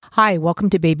Hi, welcome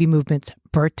to Baby Movements,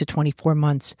 birth to 24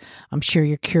 months. I'm sure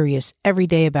you're curious every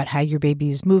day about how your baby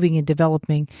is moving and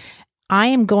developing. I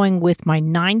am going with my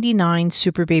 99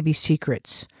 Super Baby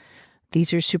Secrets.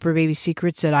 These are Super Baby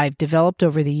Secrets that I've developed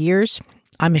over the years.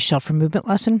 I'm Michelle from Movement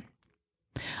Lesson.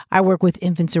 I work with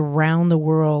infants around the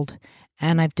world,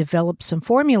 and I've developed some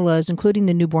formulas, including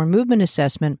the Newborn Movement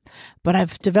Assessment, but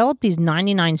I've developed these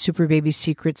 99 Super Baby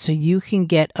Secrets so you can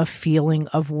get a feeling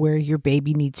of where your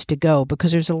baby needs to go,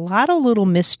 because there's a lot of little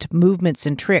missed movements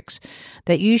and tricks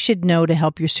that you should know to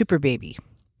help your super baby.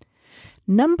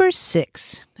 Number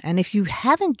 6, and if you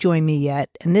haven't joined me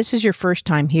yet, and this is your first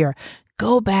time here,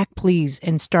 go back please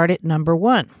and start at number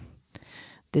 1.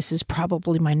 This is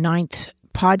probably my 9th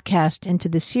podcast into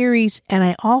the series, and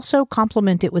I also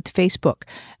complement it with Facebook,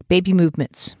 Baby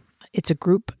Movements. It's a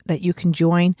group that you can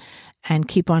join and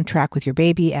keep on track with your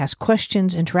baby, ask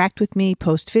questions, interact with me,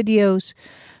 post videos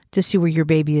to see where your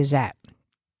baby is at.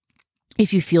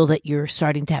 If you feel that you're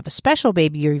starting to have a special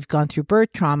baby or you've gone through birth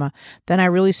trauma, then I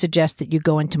really suggest that you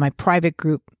go into my private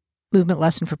group, Movement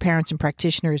Lesson for Parents and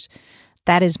Practitioners.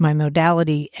 That is my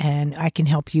modality, and I can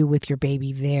help you with your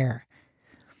baby there.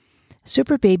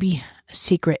 Super Baby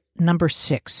Secret number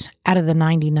 6 out of the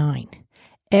 99.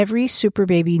 Every super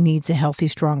baby needs a healthy,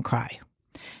 strong cry.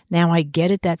 Now, I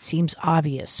get it, that seems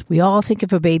obvious. We all think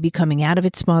of a baby coming out of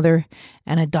its mother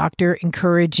and a doctor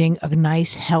encouraging a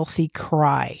nice, healthy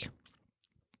cry.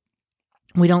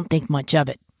 We don't think much of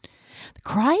it. The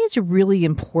cry is really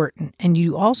important, and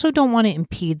you also don't want to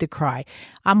impede the cry.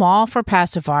 I'm all for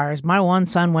pacifiers. My one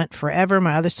son went forever.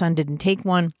 My other son didn't take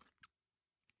one.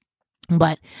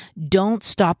 But don't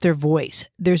stop their voice.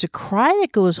 There's a cry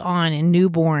that goes on in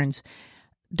newborns.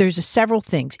 There's several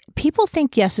things. People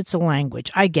think, yes, it's a language.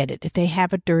 I get it. If they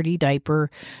have a dirty diaper,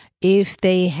 if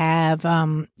they have,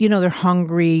 they're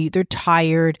hungry, they're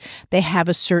tired, they have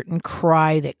a certain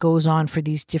cry that goes on for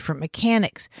these different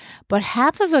mechanics. But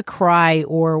half of the cry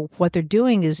or what they're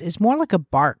doing is more like a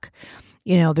bark.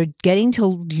 They're getting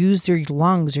to use their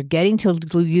lungs. They're getting to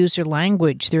use their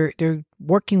language. They're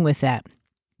working with that.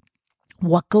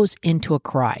 What goes into a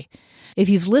cry? If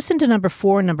you've listened to number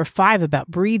 4 and number 5 about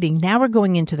breathing, now we're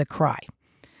going into the cry.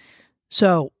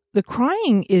 So the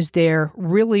crying is there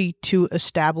really to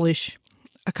establish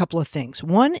a couple of things.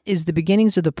 One is the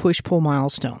beginnings of the push-pull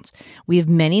milestones. We have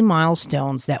many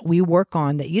milestones that we work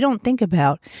on that you don't think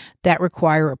about that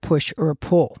require a push or a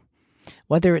pull.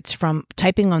 Whether it's from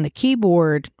typing on the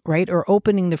keyboard, right, or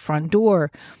opening the front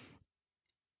door,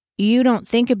 you don't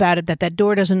think about it that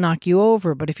door doesn't knock you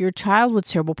over. But if you're a child with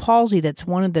cerebral palsy, that's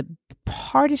one of the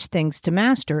hardest things to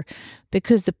master,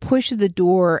 because the push of the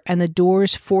door and the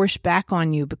doors force back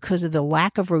on you because of the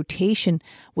lack of rotation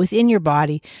within your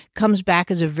body comes back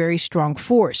as a very strong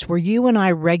force, where you and I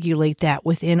regulate that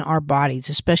within our bodies,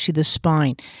 especially the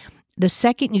spine. The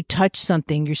second you touch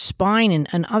something, your spine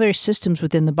and other systems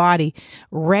within the body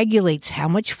regulates how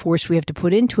much force we have to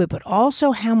put into it, but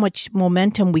also how much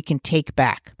momentum we can take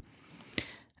back.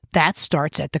 That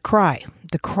starts at the cry.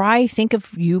 The cry, think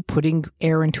of you putting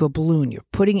air into a balloon. You're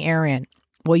putting air in.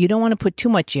 Well, you don't want to put too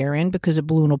much air in because a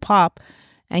balloon will pop,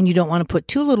 and you don't want to put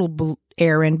too little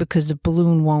air in because the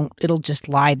balloon it'll just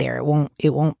lie there. It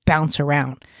won't bounce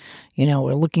around.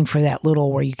 We're looking for that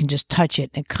little where you can just touch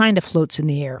it and it kind of floats in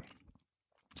the air.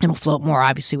 It'll float more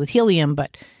obviously with helium,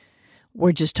 but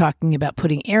we're just talking about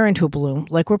putting air into a balloon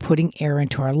like we're putting air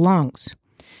into our lungs.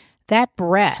 That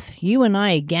breath, you and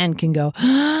I again can go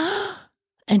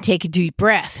and take a deep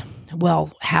breath.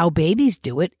 Well, how babies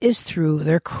do it is through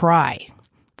their cry.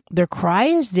 Their cry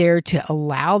is there to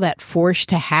allow that force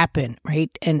to happen, right?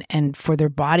 And for their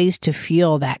bodies to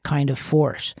feel that kind of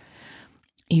force.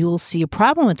 You will see a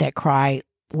problem with that cry,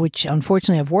 which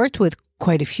unfortunately I've worked with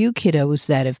quite a few kiddos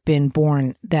that have been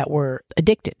born that were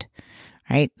addicted,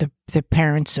 right? The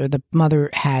parents or the mother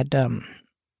had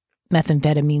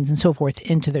methamphetamines and so forth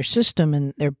into their system,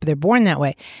 and they're born that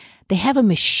way. They have a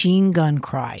machine gun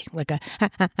cry, like a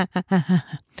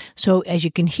So as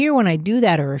you can hear when I do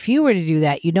that, or if you were to do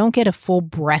that, you don't get a full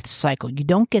breath cycle. You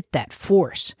don't get that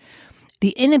force. The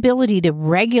inability to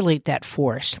regulate that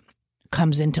force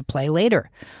comes into play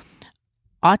later.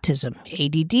 Autism,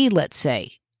 ADD, let's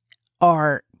say,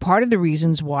 are part of the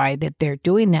reasons why that they're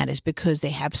doing that is because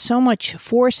they have so much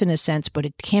force in a sense, but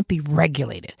it can't be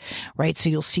regulated, right? So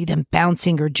you'll see them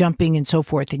bouncing or jumping and so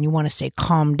forth, and you want to say,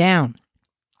 calm down.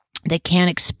 They can't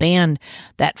expand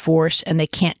that force and they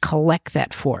can't collect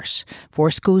that force.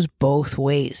 Force goes both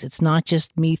ways. It's not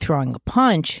just me throwing a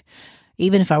punch.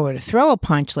 Even if I were to throw a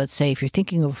punch, let's say, if you're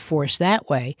thinking of force that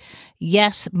way,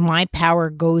 yes, my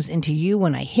power goes into you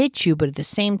when I hit you, but at the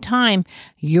same time,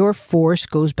 your force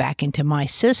goes back into my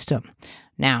system.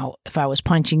 Now, if I was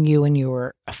punching you and you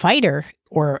were a fighter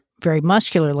or very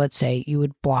muscular, let's say, you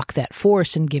would block that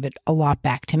force and give it a lot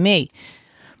back to me.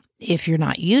 If you're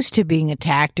not used to being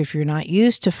attacked, if you're not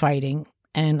used to fighting,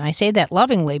 and I say that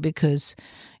lovingly because,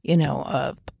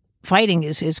 fighting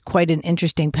is quite an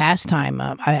interesting pastime.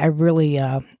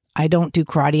 I don't do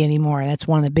karate anymore. That's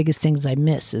one of the biggest things I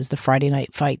miss is the Friday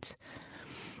night fights.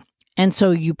 And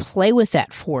so you play with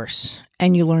that force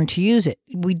and you learn to use it.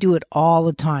 We do it all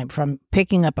the time, from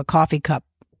picking up a coffee cup.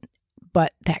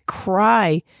 But that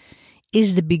cry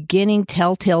is the beginning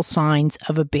telltale signs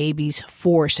of a baby's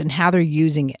force and how they're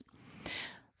using it.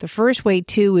 The first way,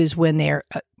 too, is when they're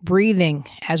breathing.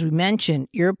 As we mentioned,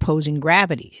 you're opposing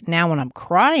gravity. Now, when I'm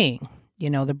crying,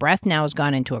 the breath now has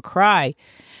gone into a cry.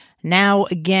 Now,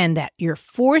 again, that you're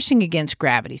forcing against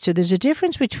gravity. So there's a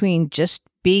difference between just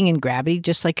being in gravity,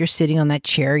 just like you're sitting on that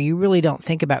chair. You really don't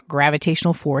think about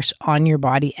gravitational force on your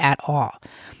body at all.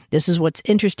 This is what's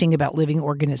interesting about living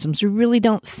organisms. We really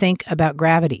don't think about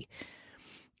gravity.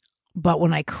 But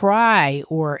when I cry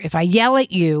or if I yell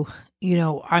at you,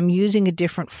 I'm using a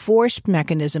different force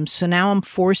mechanism. So now I'm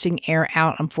forcing air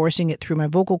out. I'm forcing it through my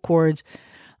vocal cords.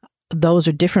 Those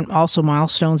are different also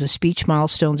milestones, speech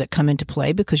milestones that come into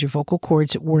play because your vocal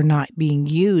cords were not being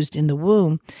used in the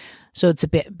womb. So it's a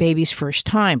baby's first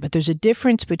time. But there's a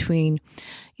difference between,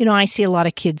 I see a lot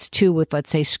of kids too with, let's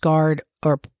say, scarred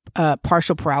or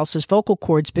partial paralysis vocal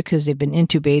cords because they've been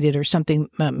intubated or something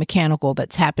mechanical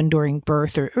that's happened during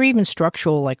birth or even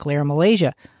structural like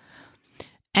laryngomalacia.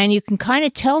 And you can kind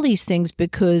of tell these things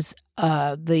because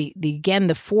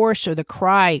the force or the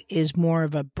cry is more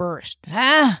of a burst.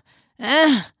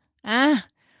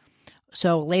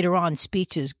 So later on,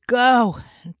 speech is go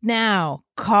now,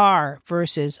 car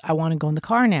versus I want to go in the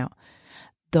car now.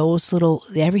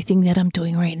 Everything that I'm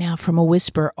doing right now, from a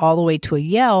whisper all the way to a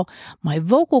yell, my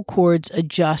vocal cords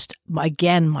adjust,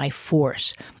 again, my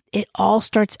force. It all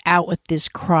starts out with this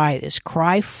cry. This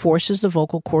cry forces the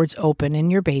vocal cords open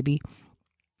in your baby,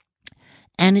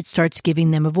 and it starts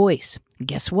giving them a voice.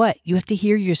 Guess what? You have to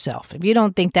hear yourself. If you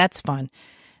don't think that's fun,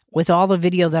 with all the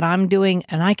video that I'm doing,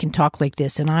 and I can talk like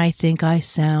this, and I think I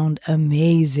sound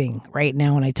amazing right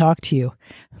now when I talk to you.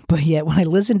 But yet when I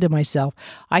listen to myself,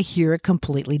 I hear a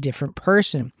completely different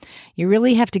person. You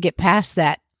really have to get past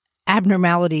that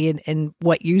abnormality in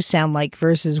what you sound like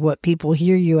versus what people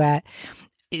hear you at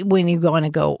when you're going to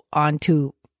go on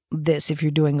to this. If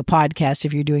you're doing a podcast,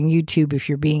 if you're doing YouTube, if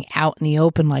you're being out in the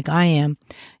open like I am,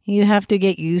 you have to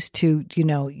get used to,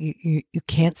 you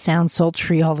can't sound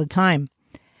sultry all the time.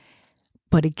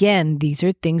 But again, these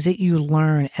are things that you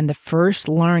learn, and the first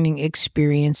learning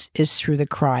experience is through the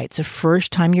cry. It's the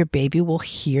first time your baby will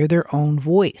hear their own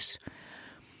voice.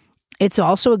 It's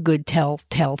also a good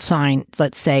telltale sign,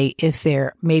 let's say, if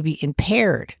they're maybe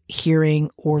impaired, hearing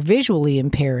or visually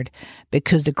impaired,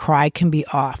 because the cry can be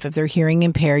off. If they're hearing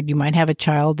impaired, you might have a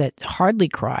child that hardly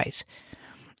cries,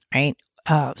 right?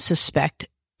 Suspect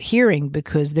hearing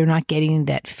because they're not getting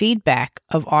that feedback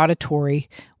of auditory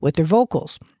with their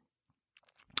vocals.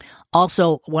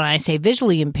 Also, when I say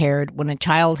visually impaired, when a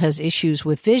child has issues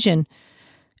with vision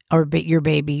or your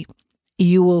baby,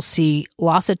 you will see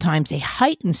lots of times a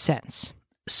heightened sense.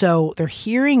 So their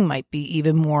hearing might be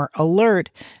even more alert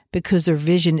because their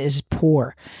vision is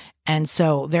poor. And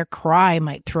so their cry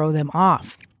might throw them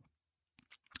off.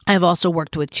 I've also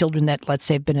worked with children that, let's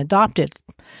say, have been adopted.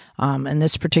 And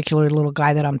this particular little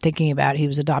guy that I'm thinking about, he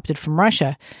was adopted from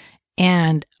Russia.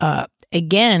 And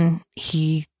again,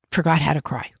 he forgot how to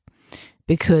cry.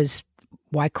 Because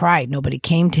why cry? Nobody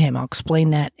came to him. I'll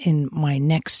explain that in my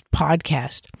next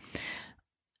podcast.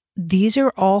 These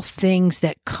are all things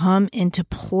that come into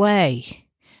play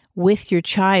with your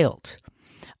child,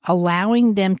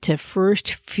 allowing them to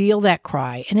first feel that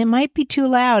cry. And it might be too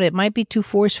loud. It might be too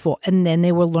forceful. And then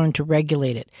they will learn to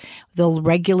regulate it. They'll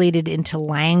regulate it into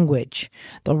language.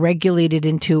 They'll regulate it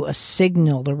into a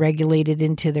signal. They'll regulate it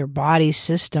into their body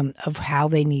system of how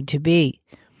they need to be.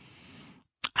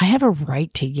 I have a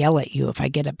right to yell at you if I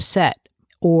get upset.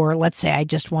 Or let's say I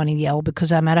just want to yell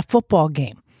because I'm at a football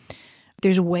game.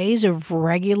 There's ways of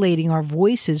regulating our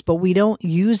voices, but we don't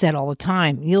use that all the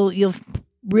time. You'll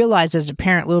realize as a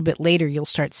parent a little bit later, you'll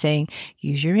start saying,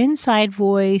 use your inside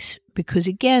voice, because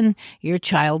again, your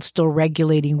child's still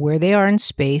regulating where they are in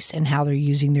space and how they're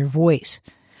using their voice.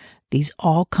 These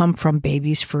all come from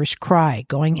baby's first cry,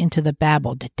 going into the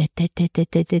babble. Da, da, da, da, da,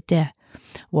 da, da, da.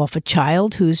 Well, if a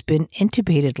child who's been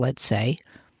intubated, let's say,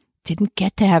 didn't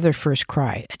get to have their first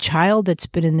cry, a child that's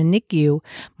been in the NICU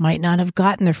might not have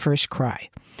gotten their first cry.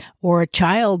 Or a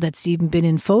child that's even been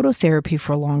in phototherapy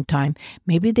for a long time,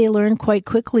 maybe they learn quite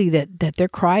quickly that their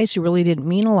cries really didn't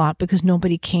mean a lot because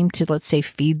nobody came to, let's say,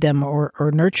 feed them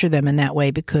or nurture them in that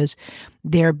way because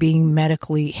they're being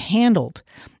medically handled.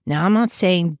 Now, I'm not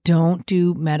saying don't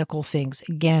do medical things.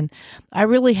 Again, I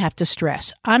really have to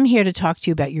stress, I'm here to talk to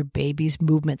you about your baby's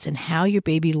movements and how your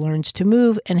baby learns to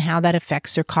move and how that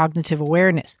affects their cognitive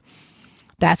awareness.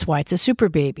 That's why it's a super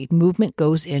baby. Movement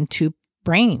goes into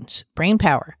brain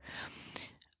power.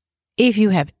 If you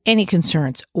have any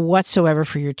concerns whatsoever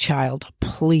for your child,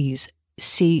 please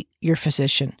see your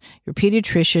physician. Your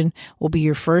pediatrician will be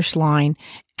your first line,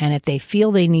 and if they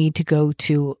feel they need to go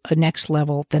to a next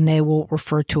level, then they will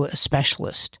refer to a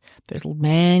specialist. There's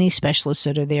many specialists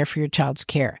that are there for your child's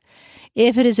care.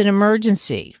 If it is an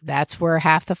emergency, that's where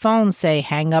half the phones say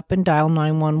hang up and dial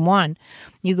 911.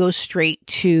 You go straight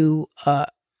to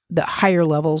the higher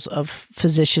levels of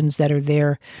physicians that are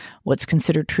there, what's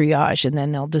considered triage, and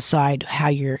then they'll decide how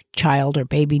your child or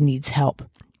baby needs help.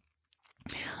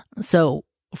 So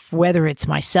whether it's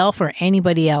myself or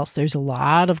anybody else, there's a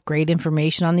lot of great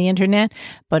information on the internet,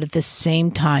 but at the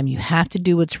same time, you have to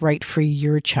do what's right for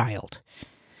your child.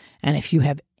 And if you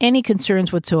have any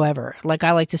concerns whatsoever, like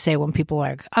I like to say when people are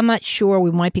like, I'm not sure,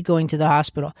 we might be going to the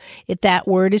hospital. If that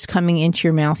word is coming into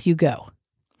your mouth, you go.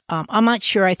 I'm not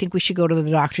sure, I think we should go to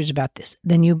the doctors about this.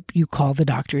 Then you call the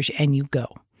doctors and you go.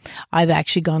 I've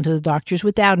actually gone to the doctors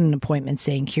without an appointment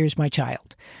saying, here's my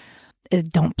child.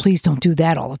 Please don't do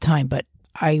that all the time, but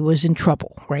I was in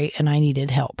trouble, right? And I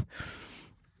needed help.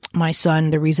 My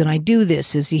son, the reason I do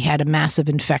this is he had a massive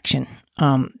infection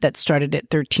that started at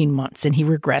 13 months and he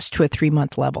regressed to a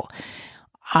 3-month level.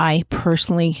 I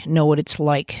personally know what it's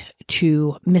like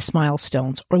to miss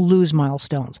milestones or lose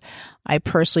milestones. I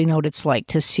personally know what it's like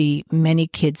to see many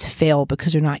kids fail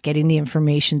because they're not getting the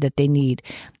information that they need.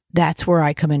 That's where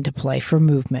I come into play for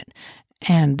movement.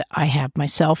 And I have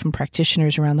myself and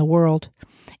practitioners around the world.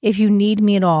 If you need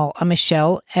me at all, I'm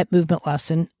Michelle at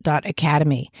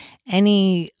movementlesson.academy.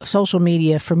 Any social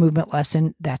media for Movement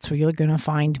Lesson, that's where you're going to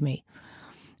find me.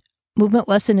 Movement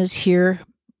Lesson is here.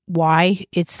 Why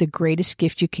it's the greatest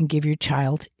gift you can give your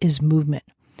child is movement.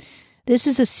 This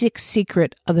is the 6th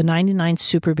secret of the 99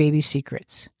 super baby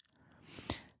secrets.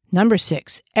 Number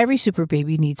 6, every super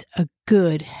baby needs a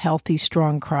good, healthy,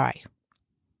 strong cry.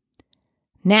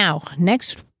 Now,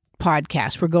 next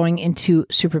podcast, we're going into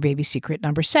super baby secret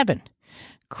number 7.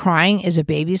 Crying is a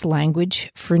baby's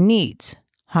language for needs,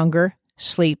 hunger,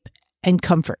 sleep, and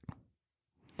comfort.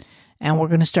 And we're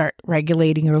going to start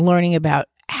regulating or learning about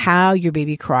how your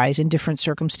baby cries in different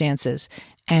circumstances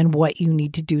and what you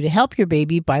need to do to help your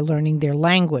baby by learning their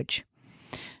language.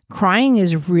 Crying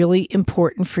is really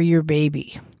important for your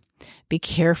baby. Be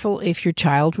careful if your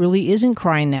child really isn't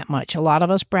crying that much. A lot of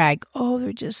us brag, oh,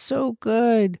 they're just so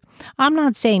good. I'm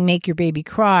not saying make your baby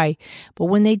cry, but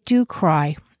when they do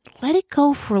cry, let it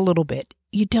go for a little bit.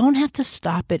 You don't have to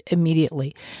stop it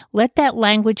immediately. Let that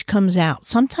language comes out.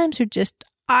 Sometimes they're just,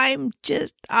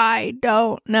 I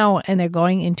don't know. And they're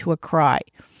going into a cry.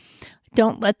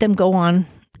 Don't let them go on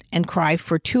and cry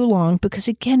for too long because,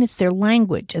 again, it's their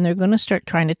language and they're going to start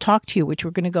trying to talk to you, which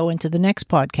we're going to go into the next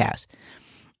podcast.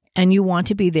 And you want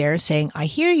to be there saying, I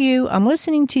hear you, I'm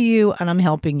listening to you, and I'm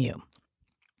helping you.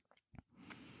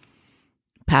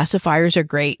 Pacifiers are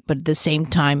great, but at the same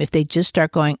time, if they just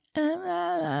start going,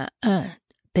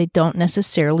 they don't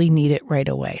necessarily need it right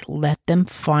away. Let them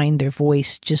find their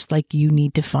voice just like you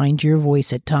need to find your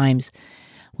voice at times.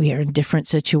 We are in different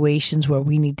situations where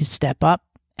we need to step up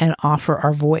and offer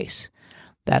our voice.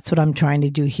 That's what I'm trying to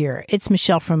do here. It's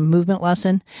Michelle from Movement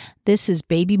Lesson. This is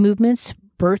Baby Movements,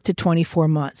 birth to 24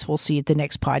 months. We'll see you at the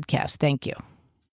next podcast. Thank you.